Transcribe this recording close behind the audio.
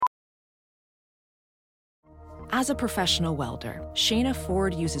As a professional welder, Shayna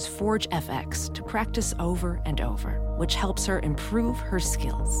Ford uses Forge FX to practice over and over, which helps her improve her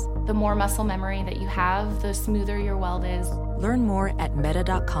skills. The more muscle memory that you have, the smoother your weld is. Learn more at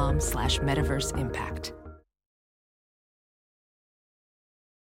meta.com/metaverseimpact.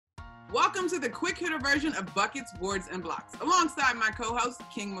 Welcome to the quick hitter version of Buckets, Boards, and Blocks. Alongside my co-host,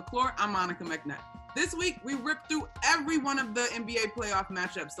 King McClure, I'm Monica McNutt. This week, we ripped through every one of the NBA playoff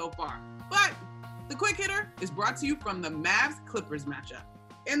matchups so far. But the quick hitter is brought to you from the Mavs-Clippers matchup.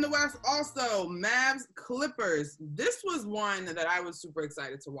 In the West, also, Mavs-Clippers. This was one that I was super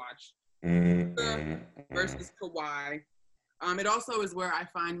excited to watch. Versus Kawhi. It also is where I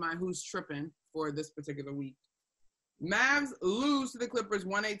find my Who's Trippin' for this particular week. Mavs lose to the Clippers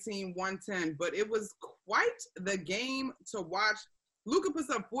 118-110, but it was quite the game to watch. Luka puts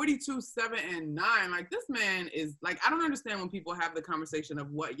up 42, 7, and 9. Like, this man is, like, I don't understand when people have the conversation of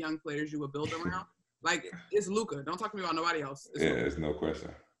what young players you would build around. Like, it's Luka. Don't talk to me about nobody else. There's no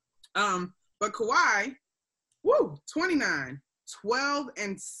question. But Kawhi, 29, 12,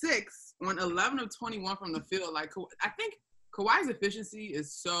 and 6 on 11 of 21 from the field. Like, I think Kawhi's efficiency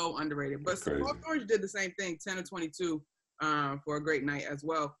is so underrated. But Paul George did the same thing, 10 of 22 for a great night as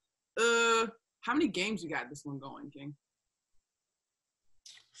well. How many games you got this one going, King?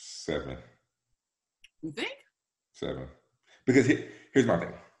 7. You think? 7. Because here's my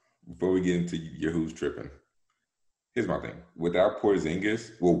thing. Before we get into your Who's Tripping, here's my thing. With Porzingis,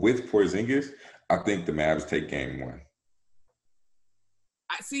 I think the Mavs take game 1.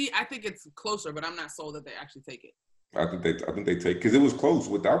 I think it's closer, but I'm not sold that they actually take it. I think they take, because it was close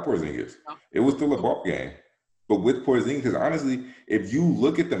without Porzingis. Oh. It was still a ball game. But with Porzingis, because honestly, if you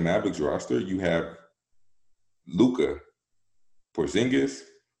look at the Mavericks roster, you have Luka, Porzingis,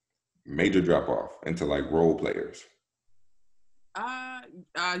 major drop off into like role players.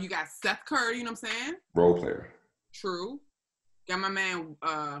 You got Seth Curry, you know what I'm saying? Role player. True. Got my man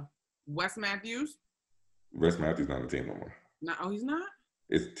Wes Matthews. Wes Matthews not on the team no more. No, oh, he's not?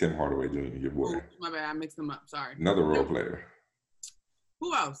 It's Tim Hardaway Jr., your boy. Oh, my bad, I mixed them up. Sorry. Another role player.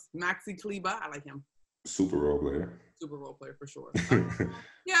 Who else? Maxi Kleba. I like him. Super role player. Super role player for sure.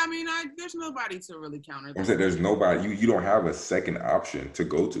 Yeah, I mean, there's nobody to really counter. I'm saying there's nobody. You don't have a second option to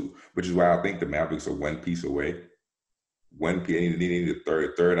go to, which is why I think the Mavericks are one piece away. They need a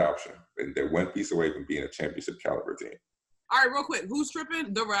third option. And they're one piece away from being a championship caliber team. All right, real quick. Who's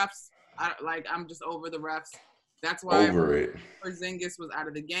tripping? The refs. I'm just over the refs. That's why Porzingis was out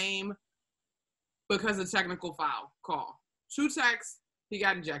of the game because of technical foul call. 2 techs, he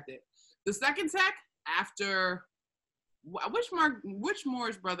got ejected. The second tech after which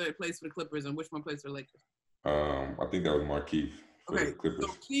Morris brother plays for the Clippers and which one plays for the Lakers? I think that was Markieff for the Clippers.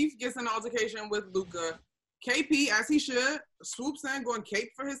 So Keith gets an altercation with Luka. KP, as he should, swoops in, going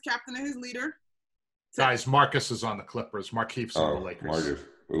cape for his captain and his leader. Guys, Marcus is on the Clippers. Markieff's on the Lakers. Marcus.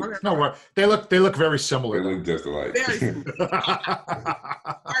 Okay. No, they look very similar. They look just alike. Very similar. All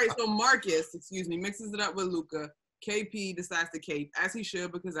right, so Marcus, mixes it up with Luka. KP decides to cape, as he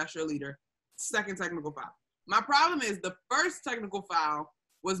should, because that's your leader. Second technical foul. My problem is the first technical foul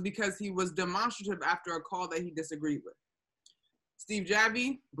was because he was demonstrative after a call that he disagreed with. Steve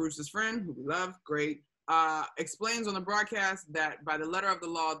Javie, Bruce's friend, who we love, great, explains on the broadcast that by the letter of the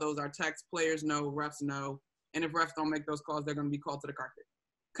law, those are techs, players know, refs know, and if refs don't make those calls, they're going to be called to the carpet.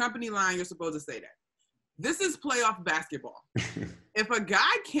 Company line, you're supposed to say that. This is playoff basketball. If a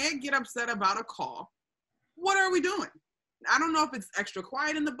guy can't get upset about a call, what are we doing? I don't know if it's extra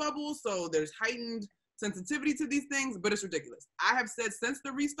quiet in the bubble, so there's heightened sensitivity to these things, but it's ridiculous. I have said since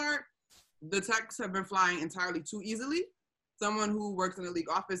the restart, the techs have been flying entirely too easily. Someone who works in the league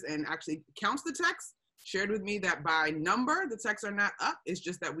office and actually counts the techs shared with me that by number, the techs are not up. It's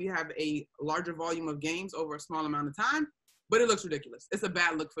just that we have a larger volume of games over a small amount of time, but it looks ridiculous. It's a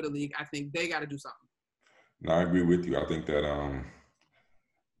bad look for the league. I think they got to do something. No, I agree with you. I think that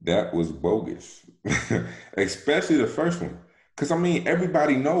that was bogus, especially the first one. Because, I mean,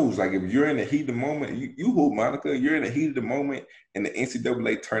 everybody knows, like, if you're in the heat of the moment, you hoop, Monica, you're in the heat of the moment in the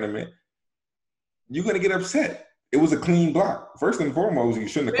NCAA tournament, you're going to get upset. It was a clean block. First and foremost, you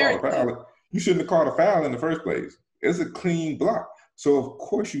shouldn't have called a foul. You shouldn't have called a foul in the first place. It's a clean block. So, of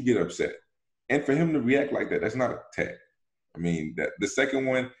course, you get upset. And for him to react like that, that's not a tech. I mean, the second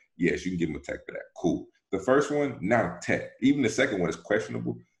one, yes, you can give him a tech for that. Cool. The first one, not a tech. Even the second one is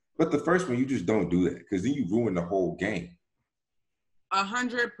questionable. But the first one, you just don't do that because then you ruin the whole game.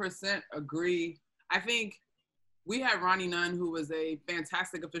 100% agree. I think we had Ronnie Nunn, who was a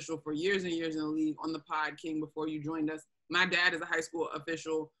fantastic official for years and years in the league, on the pod, King, before you joined us. My dad is a high school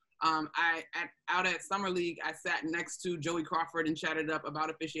official. Out at Summer League, I sat next to Joey Crawford and chatted up about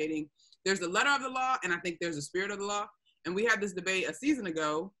officiating. There's the letter of the law, and I think there's a spirit of the law. And we had this debate a season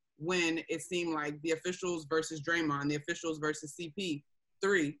ago when it seemed like the officials versus Draymond, the officials versus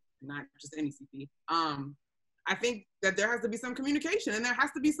CP3, not just any CP. I think that there has to be some communication and there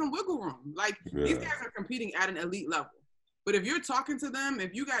has to be some wiggle room. Like, these guys are competing at an elite level. But if you're talking to them,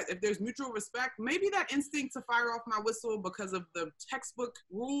 if there's mutual respect, maybe that instinct to fire off my whistle because of the textbook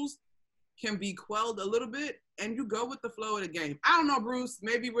rules can be quelled a little bit, and you go with the flow of the game. I don't know, Bruce.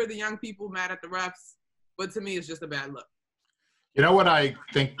 Maybe we're the young people mad at the refs, but to me, it's just a bad look. You know what I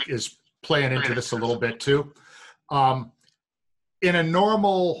think is playing into this a little bit too? In a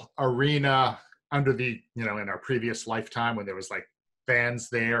normal arena under in our previous lifetime when there was like fans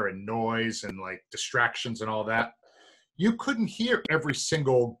there and noise and like distractions and all that, you couldn't hear every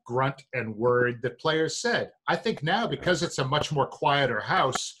single grunt and word that players said. I think now, because it's a much more quieter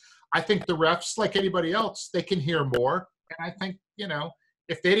house, I think the refs, like anybody else, they can hear more. And I think,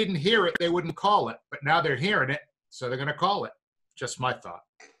 if they didn't hear it, they wouldn't call it. But now they're hearing it, so they're going to call it. Just my thought.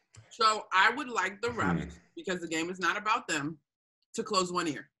 So I would like the refs, because the game is not about them, to close one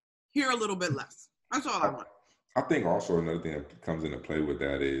ear. Hear a little bit less. That's all I want. I think also another thing that comes into play with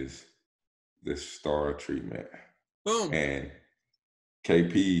that is the star treatment. Boom. And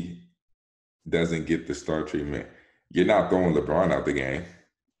KP doesn't get the star treatment. You're not throwing LeBron out the game.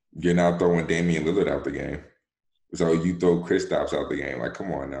 You're not throwing Damian Lillard out the game. So you throw Kristaps out the game. Like,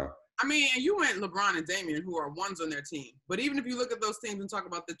 come on now. I mean, you went LeBron and Damian, who are ones on their team. But even if you look at those teams and talk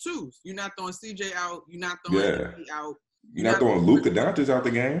about the twos, you're not throwing CJ out. You're not throwing Anthony out. You're not throwing Luka Doncic out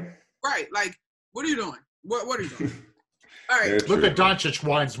the game. Right. Like, what are you doing? What are you doing? All right. Luka Doncic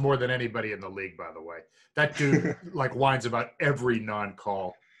whines more than anybody in the league, by the way. That dude whines about every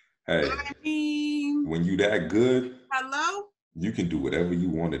non-call. Hey, I mean, when you that good, hello, you can do whatever you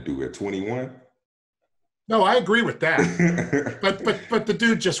want to do at 21. No, I agree with that. but the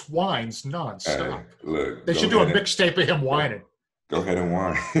dude just whines nonstop. Hey, look, they should do a mixtape of him whining. Go ahead and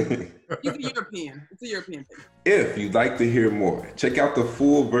whine. He's a European. It's a European thing. If you'd like to hear more, check out the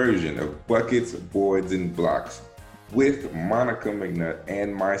full version of Buckets, Boards, and Blocks with Monica McNutt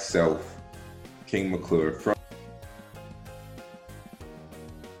and myself, King McClure, from